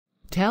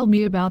Tell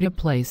me about a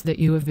place that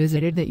you have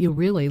visited that you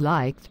really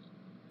liked.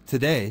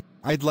 Today,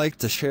 I'd like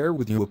to share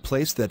with you a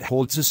place that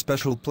holds a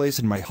special place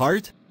in my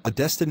heart, a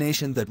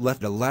destination that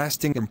left a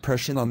lasting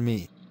impression on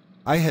me.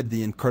 I had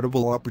the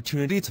incredible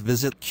opportunity to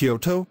visit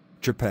Kyoto,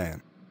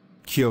 Japan.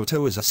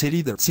 Kyoto is a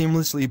city that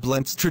seamlessly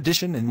blends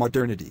tradition and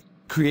modernity,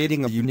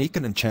 creating a unique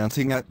and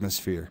enchanting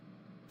atmosphere.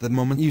 The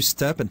moment you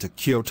step into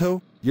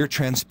Kyoto, you're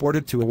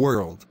transported to a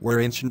world where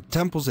ancient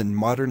temples and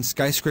modern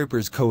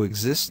skyscrapers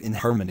coexist in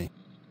harmony.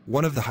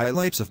 One of the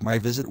highlights of my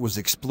visit was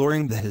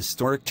exploring the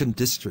historic Chin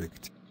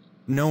district.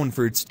 Known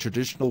for its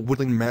traditional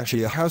wooden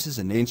machiya houses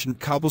and ancient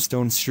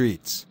cobblestone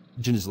streets,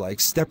 Chin is like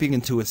stepping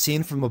into a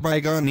scene from a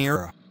bygone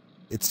era.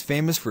 It's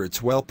famous for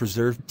its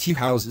well-preserved tea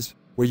houses,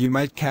 where you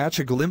might catch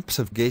a glimpse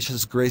of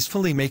geishas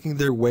gracefully making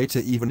their way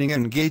to evening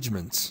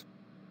engagements.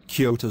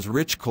 Kyoto's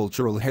rich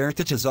cultural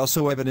heritage is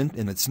also evident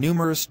in its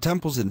numerous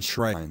temples and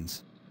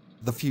shrines.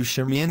 The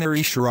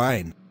Fushimi-inari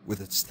Shrine, with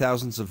its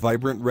thousands of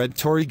vibrant red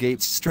torii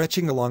gates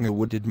stretching along a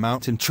wooded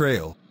mountain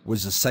trail,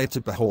 was a sight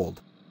to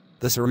behold.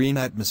 The serene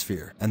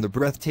atmosphere and the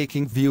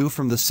breathtaking view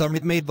from the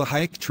summit made the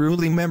hike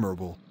truly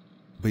memorable.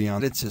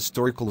 Beyond its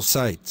historical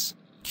sites,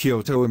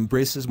 Kyoto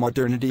embraces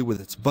modernity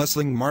with its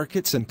bustling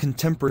markets and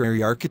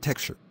contemporary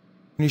architecture.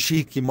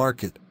 Nishiki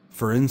Market,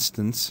 for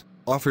instance,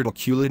 offered a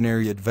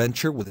culinary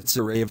adventure with its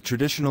array of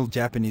traditional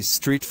Japanese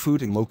street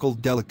food and local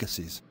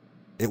delicacies.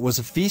 It was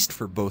a feast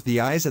for both the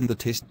eyes and the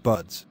taste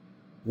buds.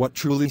 What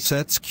truly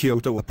sets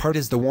Kyoto apart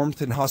is the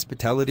warmth and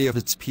hospitality of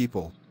its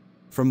people.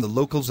 From the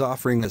locals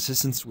offering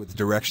assistance with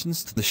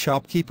directions to the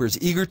shopkeepers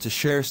eager to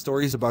share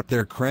stories about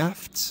their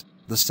crafts,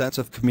 the sense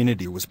of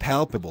community was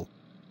palpable.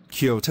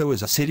 Kyoto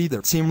is a city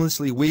that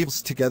seamlessly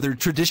weaves together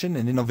tradition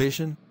and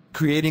innovation,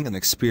 creating an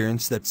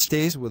experience that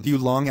stays with you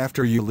long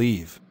after you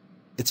leave.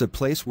 It's a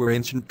place where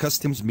ancient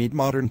customs meet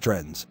modern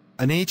trends,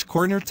 and each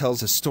corner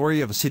tells a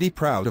story of a city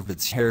proud of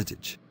its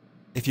heritage.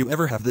 If you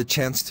ever have the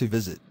chance to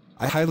visit,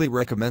 I highly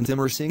recommend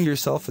immersing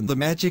yourself in the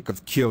magic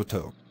of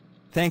Kyoto.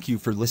 Thank you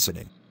for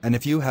listening, and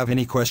if you have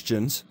any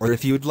questions or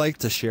if you'd like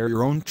to share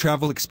your own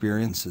travel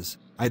experiences,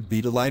 I'd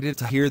be delighted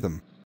to hear them.